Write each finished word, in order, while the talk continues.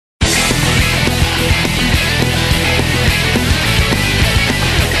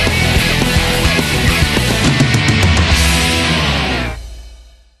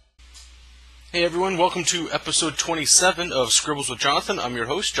Hey everyone, welcome to episode 27 of Scribbles with Jonathan. I'm your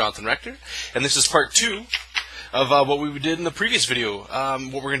host, Jonathan Rector, and this is part 2 of what we did in the previous video.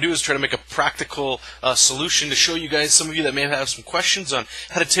 What we're going to do is try to make a practical solution to show you guys, some of you that may have some questions on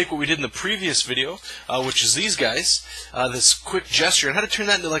how to take what we did in the previous video, which is these guys, this quick gesture, and how to turn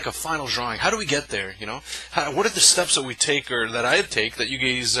that into like a final drawing. How do we get there, you know? What are the steps that we take, or that I take, that you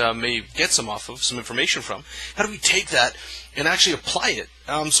guys may get some information from? How do we take that and actually apply it?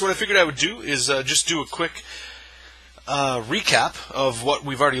 So what I figured I would do is just do a quick recap of what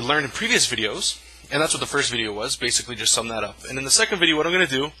we've already learned in previous videos, and that's what the first video was, basically just sum that up. And in the second video, what I'm going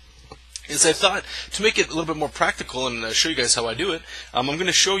to do is I thought, to make it a little bit more practical and show you guys how I do it, I'm going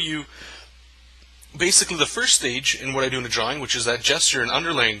to show you basically the first stage in what I do in a drawing, which is that gesture and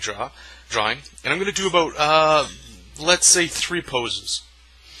underlaying drawing, and I'm going to do about, let's say, 3 poses.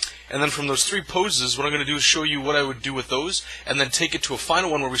 And then from those 3 poses, what I'm going to do is show you what I would do with those, and then take it to a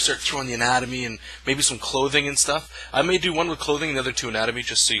final one where we start throwing the anatomy and maybe some clothing and stuff. I may do one with clothing and the other 2 anatomy,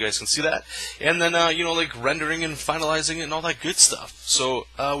 just so you guys can see that. And then, like rendering and finalizing it and all that good stuff. So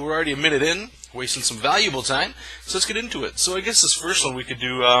we're already a minute in, wasting some valuable time, so let's get into it. So I guess this first one we could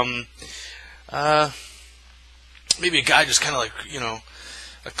do maybe a guy just kind of like,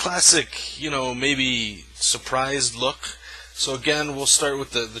 a classic, maybe surprised look. So again, we'll start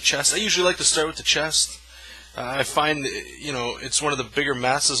with the chest. I usually like to start with the chest. I find, it's one of the bigger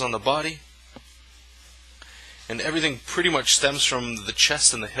masses on the body. And everything pretty much stems from the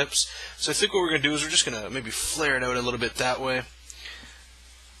chest and the hips. So I think what we're going to do is we're just going to maybe flare it out a little bit that way.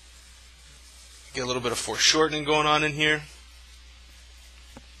 Get a little bit of foreshortening going on in here.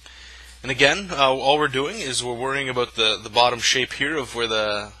 And again, all we're doing is we're worrying about the bottom shape here of where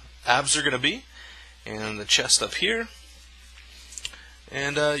the abs are going to be. And the chest up here.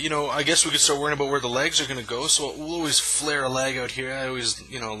 And, I guess we could start worrying about where the legs are going to go, so we'll always flare a leg out here. I always,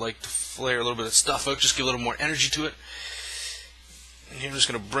 like to flare a little bit of stuff out, just give a little more energy to it. And here I'm just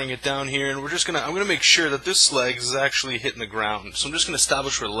going to bring it down here, and I'm going to make sure that this leg is actually hitting the ground. So I'm just going to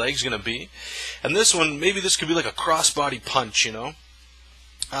establish where the leg's going to be. And this one, maybe this could be like a cross-body punch,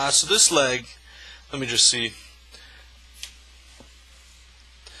 So this leg, let me just see.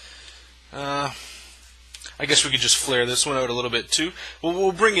 I guess we could just flare this one out a little bit too. Well,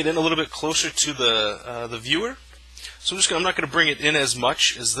 we'll bring it in a little bit closer to the viewer. So I'm not going to bring it in as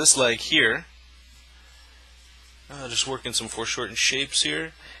much as this leg here. Just working some foreshortened shapes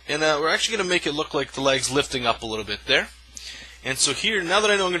here, and we're actually going to make it look like the leg's lifting up a little bit there. And so here, now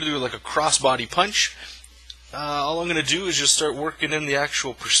that I know I'm going to do like a cross-body punch, all I'm going to do is just start working in the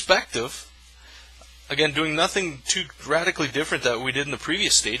actual perspective. Again, doing nothing too radically different that we did in the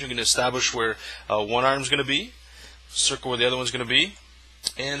previous stage. I'm going to establish where one arm's going to be, circle where the other one's going to be,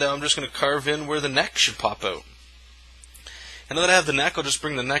 and I'm just going to carve in where the neck should pop out. And now that I have the neck, I'll just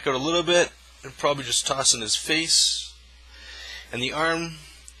bring the neck out a little bit, and probably just toss in his face. And the arm,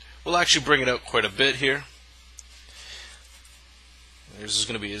 we'll actually bring it out quite a bit here. This is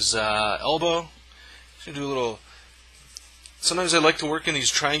going to be his elbow. Just going to do a little... Sometimes I like to work in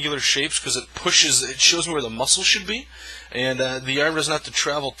these triangular shapes because it shows me where the muscle should be, and the arm doesn't have to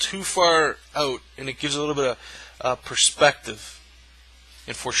travel too far out, and it gives a little bit of perspective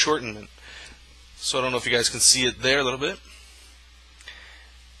and foreshortenment. So I don't know if you guys can see it there a little bit.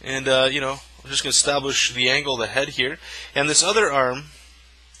 And, I'm just going to establish the angle of the head here. And this other arm,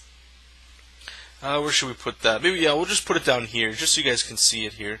 where should we put that? Maybe, we'll just put it down here, just so you guys can see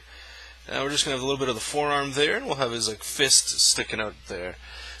it here. Now we're just going to have a little bit of the forearm there, and we'll have his fist sticking out there.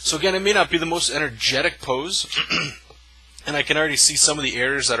 So again, it may not be the most energetic pose, and I can already see some of the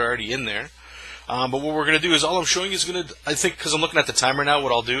errors that are already in there. But what we're going to do is, all I'm showing is I think, because I'm looking at the timer now,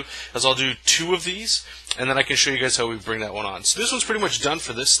 what I'll do is I'll do 2 of these, and then I can show you guys how we bring that one on. So this one's pretty much done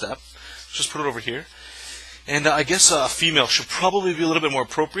for this step. Let's just put it over here. And I guess a female should probably be a little bit more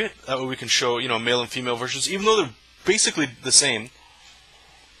appropriate. That way we can show, male and female versions, even though they're basically the same.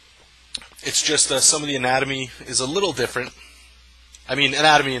 It's just some of the anatomy is a little different. I mean,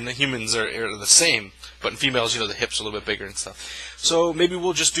 anatomy in the humans are the same, but in females, the hips are a little bit bigger and stuff. So maybe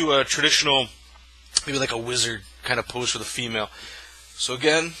we'll just do a traditional, maybe like a wizard kind of pose for the female. So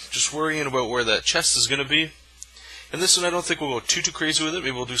again, just worrying about where that chest is going to be. And this one, I don't think we'll go too crazy with it.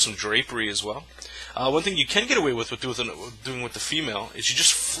 Maybe we'll do some drapery as well. One thing you can get away with doing with the female is you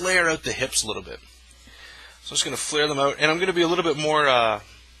just flare out the hips a little bit. So I'm just going to flare them out, and I'm going to be a little bit more...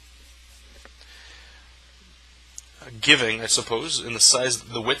 giving, I suppose, in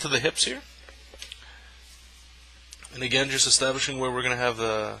the width of the hips here. And again, just establishing where we're going to have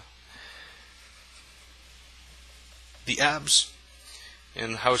the abs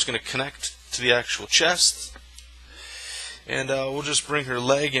and how it's going to connect to the actual chest. And we'll just bring her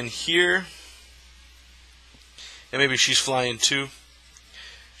leg in here. And maybe she's flying too.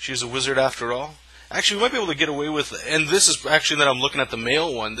 She's a wizard after all. Actually, we might be able to get away with, and this is actually that I'm looking at the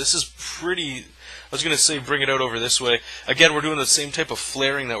male one. This is pretty, I was going to say bring it out over this way. Again, we're doing the same type of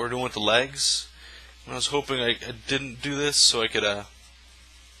flaring that we're doing with the legs. I was hoping I didn't do this so I could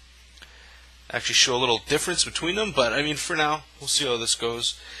actually show a little difference between them. But, I mean, for now, we'll see how this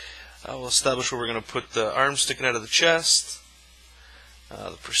goes. We'll establish where we're going to put the arm sticking out of the chest.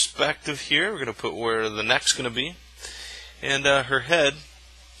 The perspective here, we're going to put where the neck's going to be. And her head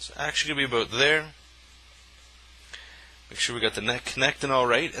is actually going to be about there. Make sure we got the neck connecting all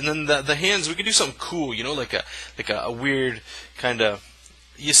right, and then the hands. We could do something cool, you know, like a weird kind of.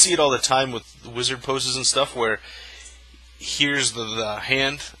 You see it all the time with wizard poses and stuff, where here's the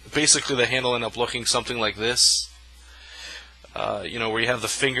hand. Basically, the hand will end up looking something like this. You know, where you have the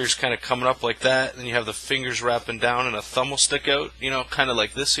fingers kind of coming up like that, and then you have the fingers wrapping down, and a thumb will stick out. You know, kind of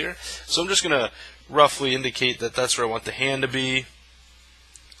like this here. So I'm just gonna roughly indicate that that's where I want the hand to be.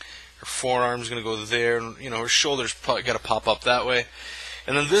 Her forearm's going to go there, and you know, her shoulder's probably got to pop up that way.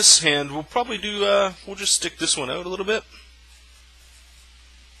 And then this hand, we'll probably do, we'll just stick this one out a little bit.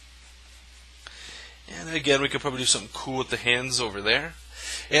 And again, we could probably do something cool with the hands over there.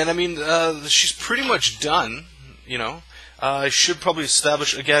 And I mean, she's pretty much done, you know. I should probably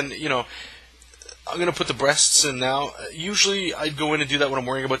establish, again, you know, I'm going to put the breasts in now. Usually I'd go in and do that when I'm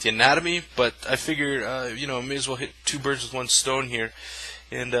worrying about the anatomy, but I figure, you know, may as well hit two birds with one stone here.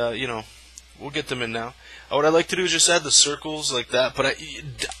 And, you know, we'll get them in now. What I like to do is just add the circles like that. But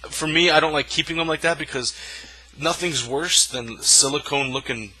for me, I don't like keeping them like that because nothing's worse than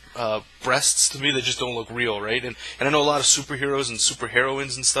silicone-looking breasts to me that just don't look real, right? And I know a lot of superheroes and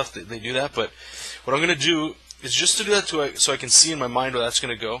superheroines and stuff, they do that. But what I'm going to do is just to do that so I can see in my mind where that's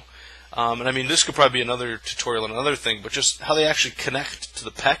going to go. And I mean, this could probably be another tutorial on another thing, but just how they actually connect to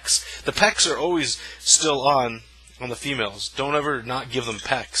the pecs. The pecs are always still on the females. Don't ever not give them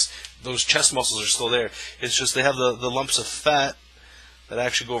pecs. Those chest muscles are still there. It's just they have the lumps of fat that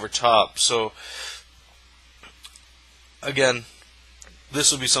actually go over top. So, again,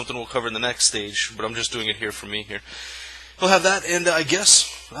 this will be something we'll cover in the next stage, but I'm just doing it here for me here. We'll have that, and I guess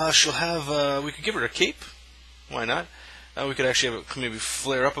she'll have, we could give her a cape. Why not? We could actually have it maybe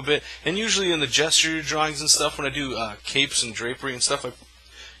flare up a bit. And usually in the gesture drawings and stuff, when I do capes and drapery and stuff, I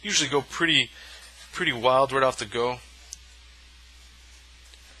usually go pretty wild right off the go.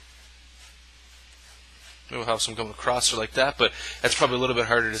 Maybe we'll have some coming across her like that, but that's probably a little bit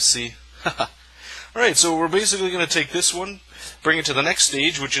harder to see. Alright, so we're basically going to take this one, bring it to the next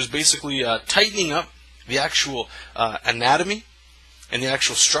stage, which is basically tightening up the actual anatomy and the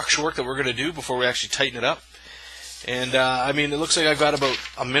actual structure work that we're going to do before we actually tighten it up. And, I mean, it looks like I've got about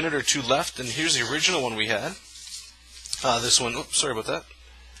a minute or two left, and here's the original one we had. This one, oops, sorry about that.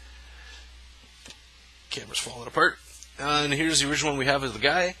 Camera's falling apart. And here's the original one we have of the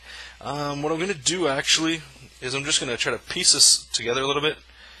guy. What I'm going to do, actually, is I'm just going to try to piece this together a little bit.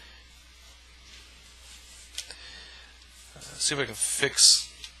 See if I can fix,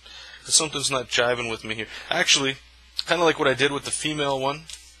 because something's not jiving with me here. Actually, kind of like what I did with the female one,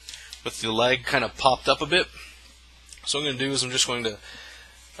 with the leg kind of popped up a bit. So what I'm going to do is I'm just going to,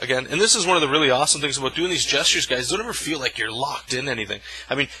 again, and this is one of the really awesome things about doing these gestures, guys. Don't ever feel like you're locked in anything.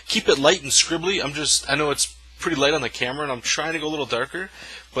 I mean, keep it light and scribbly. I know it's pretty light on the camera, and I'm trying to go a little darker,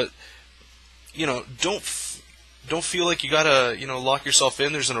 but, you know, don't feel like you gotta, you know, lock yourself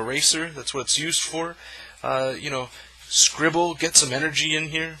in. There's an eraser. That's what it's used for. You know, scribble, get some energy in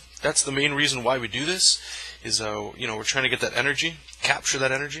here. That's the main reason why we do this, is, you know, we're trying to get that energy, capture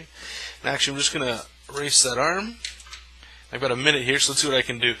that energy. And actually, I'm just going to erase that arm. I've got a minute here, so let's see what I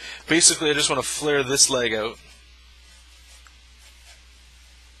can do. Basically, I just want to flare this leg out.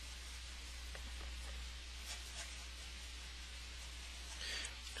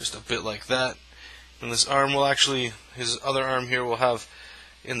 Just a bit like that. And this arm will actually, his other arm here will have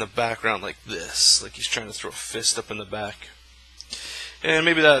in the background like this, like he's trying to throw a fist up in the back. And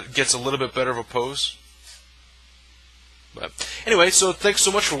maybe that gets a little bit better of a pose. But anyway, so thanks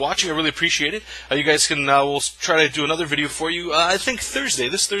so much for watching. I really appreciate it. You guys can, we'll try to do another video for you. I think Thursday.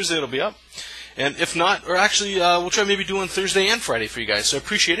 This Thursday it'll be up. And if not, or actually, we'll try maybe doing Thursday and Friday for you guys. So I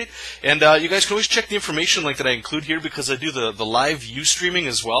appreciate it. And you guys can always check the information link that I include here, because I do the live USTREAMing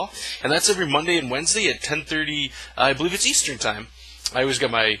as well. And that's every Monday and Wednesday at 10:30, I believe it's Eastern time. I always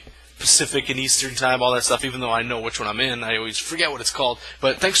got my Pacific and Eastern time, all that stuff, even though I know which one I'm in. I always forget what it's called.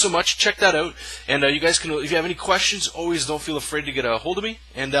 But thanks so much. Check that out. And you guys can, if you have any questions, always don't feel afraid to get a hold of me.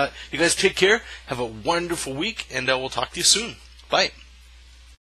 And you guys take care. Have a wonderful week, and we'll talk to you soon. Bye.